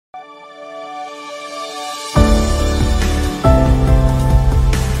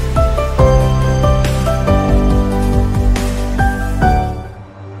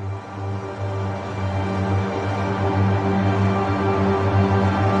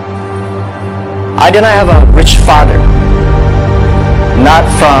I did not have a rich father, not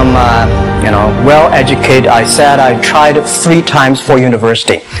from well-educated. I said I tried 3 times for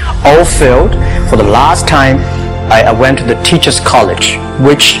university, all failed. For the last time, I went to the teachers college,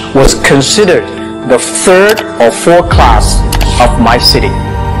 which was considered the 3rd or 4th class of my city.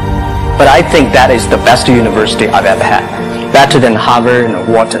 But I think that is the best university I've ever had, better than Harvard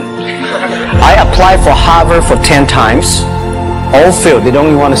and Wharton. I applied for Harvard for 10 times, all failed. They don't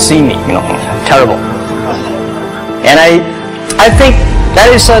even want to see me, terrible. And I think that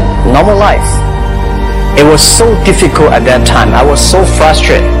is a normal life. It was so difficult at that time. I was so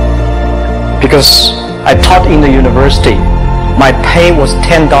frustrated because I taught in the university. My pay was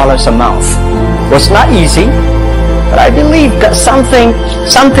 $10 a month. It was not easy, but I believe that something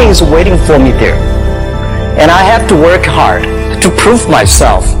is waiting for me there. And I have to work hard to prove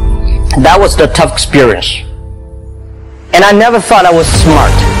myself. That was the tough experience. And I never thought I was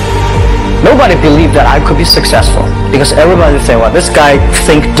smart. Nobody believed that I could be successful because everybody say, well, this guy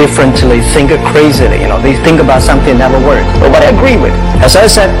think differently, think crazily, they think about something that never worked. Nobody agree with. As I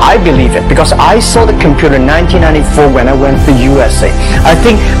said, I believe it because I saw the computer in 1994 when I went to USA. I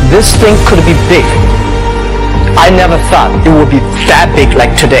think this thing could be big. I never thought it would be that big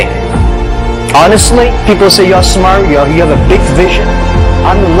like today. Honestly, people say you're smart, you have a big vision.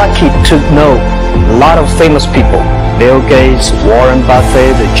 I'm lucky to know a lot of famous people. Bill Gates, Warren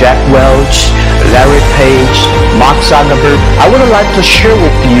Buffett, Jack Welch, Larry Page, Mark Zuckerberg. I would like to share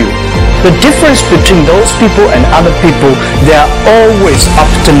with you the difference between those people and other people. They are always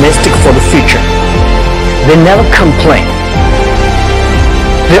optimistic for the future. They never complain.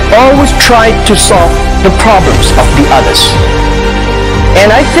 They always try to solve the problems of the others. And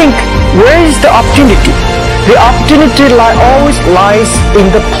I think, where is the opportunity? The opportunity always lies in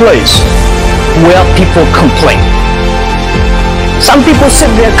the place where people complain. Some people sit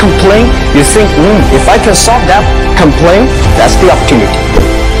there and complain. You think, if I can solve that complaint, that's the opportunity.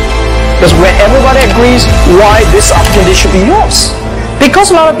 Because when everybody agrees, why this opportunity should be yours?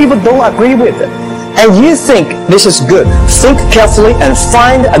 Because a lot of people don't agree with it. And you think this is good. Think carefully and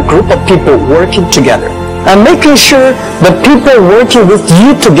find a group of people working together. And making sure the people working with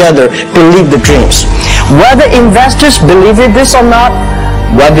you together believe the dreams. Whether investors believe it this or not,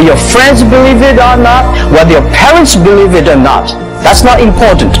 whether your friends believe it or not, whether your parents believe it or not, that's not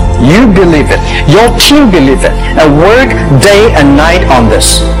important. You believe it. Your team believe it. And work day and night on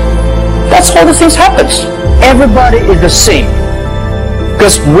this. That's how the things happens. Everybody is the same.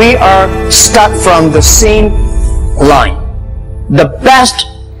 Because we are stuck from the same line. The best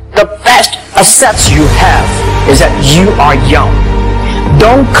assets you have is that you are young.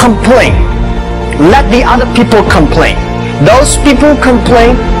 Don't complain. Let the other people complain. Those people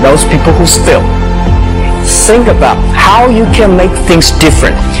complain, those people who fail. Think about how you can make things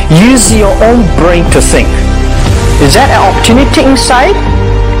different. Use your own brain to think. Is that an opportunity inside?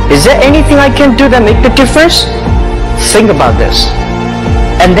 Is there anything I can do that make the difference? Think about this.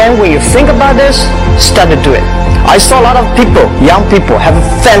 And then when you think about this, start to do it. I saw a lot of people, young people, have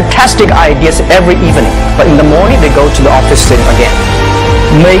fantastic ideas every evening. But in the morning, they go to the office sitting again.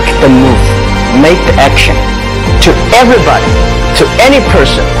 Make the move. Make the action. To everybody, to any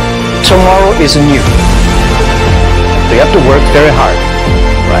person, tomorrow is new. So you have to work very hard.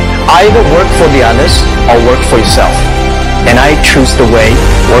 Right? Either work for the others or work for yourself. And I choose the way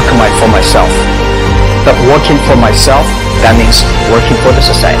work for myself. But working for myself, that means working for the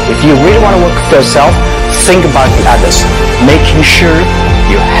society. If you really want to work for yourself, think about the others. Making sure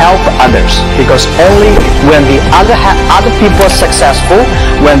you help others. Because only when the other people are successful,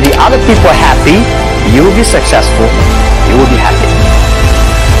 when the other people are happy, you will be successful, you will be happy.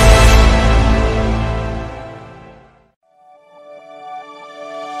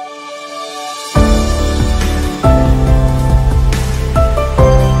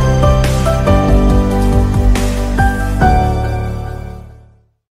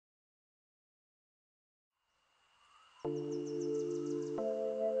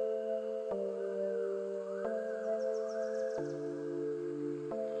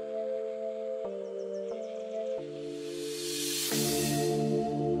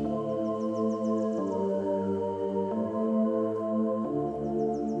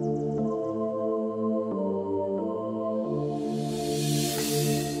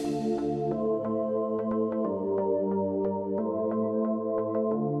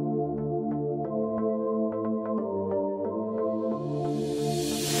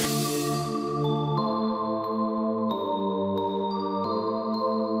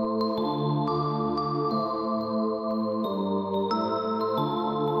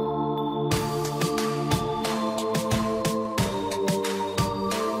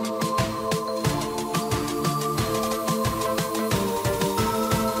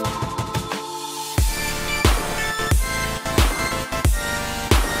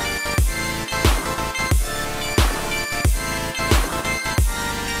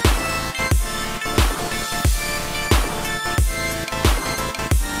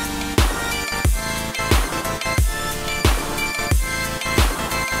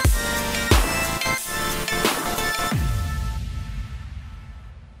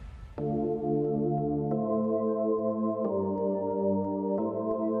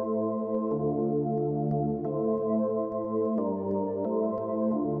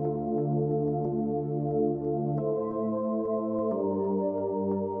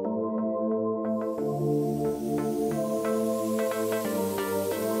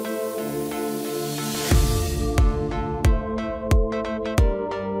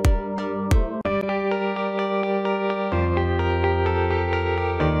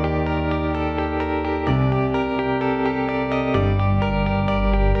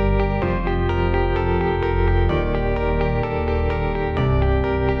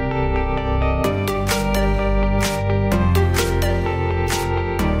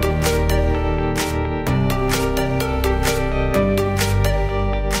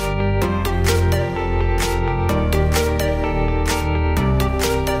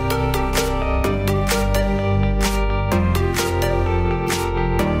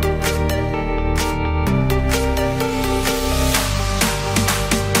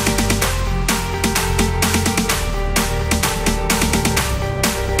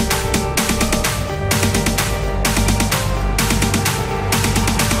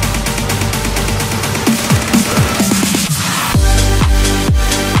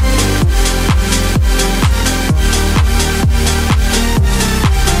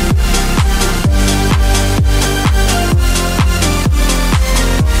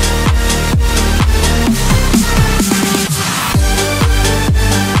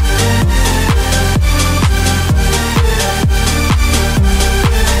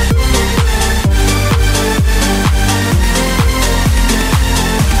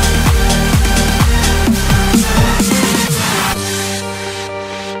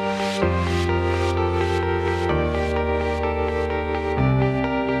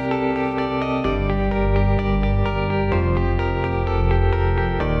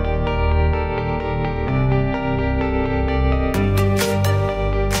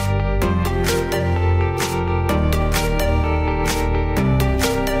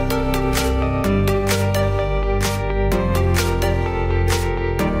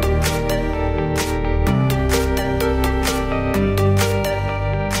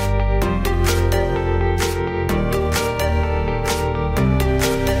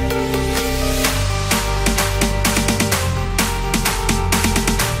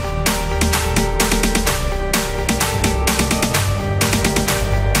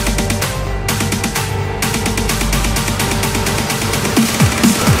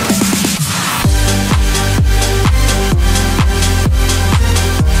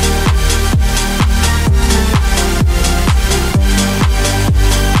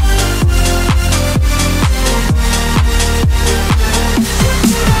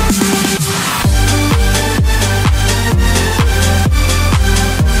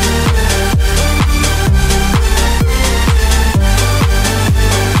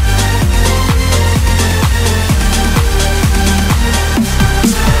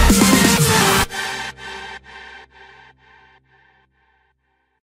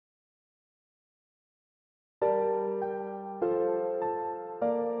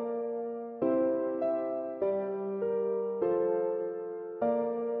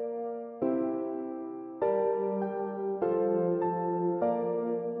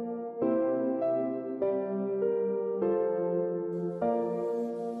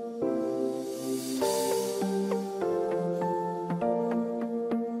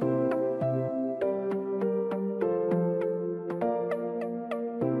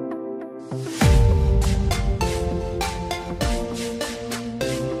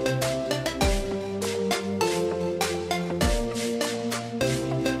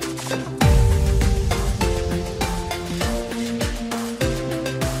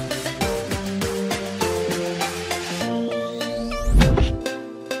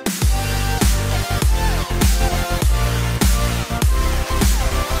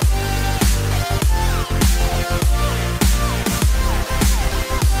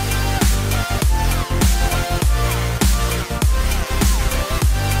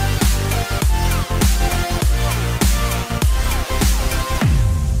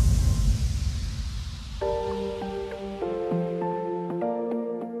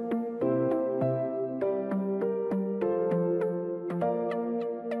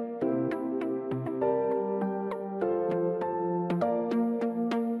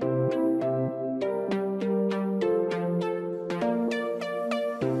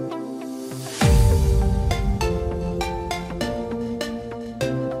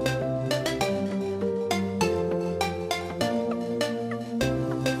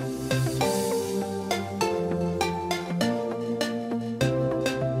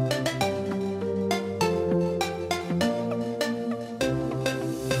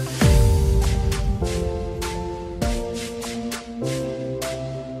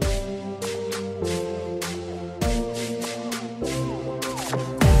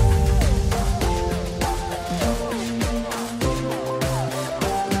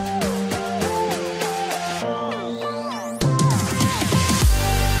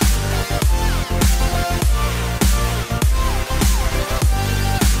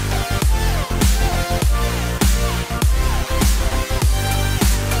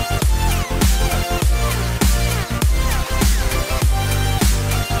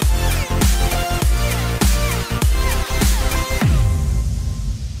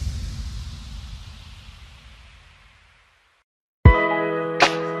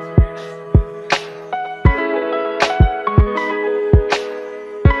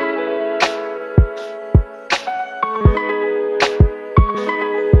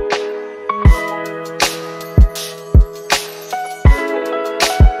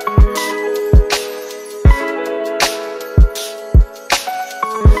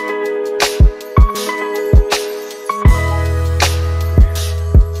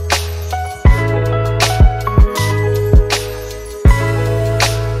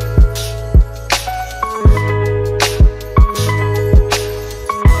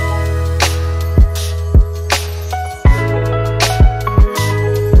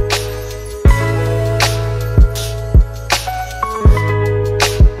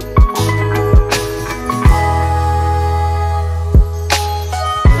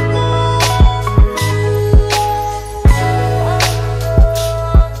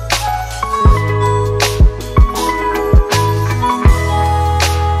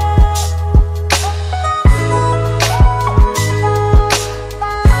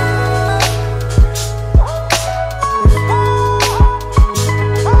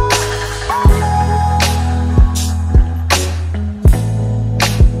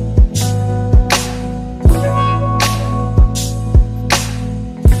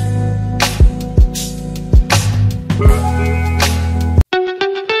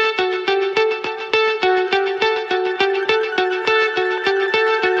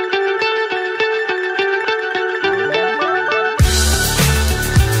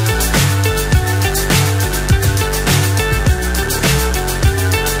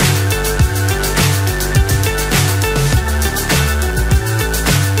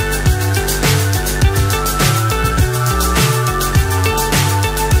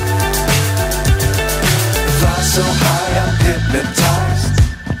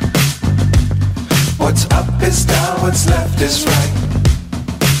 Up is down, what's left is right.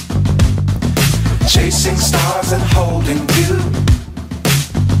 Chasing stars and holding you.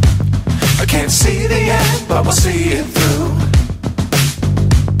 I can't see the end, but we'll see it through.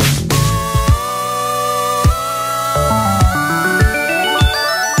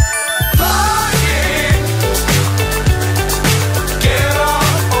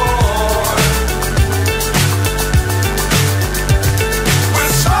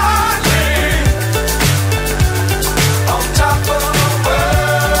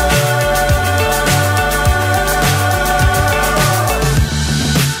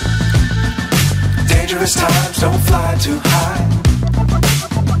 Times don't fly too high.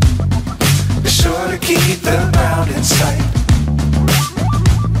 Be sure to keep the ground in sight.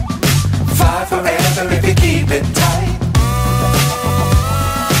 Fly forever if you keep it tight.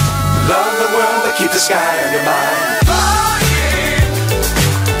 Love the world but keep the sky on your mind.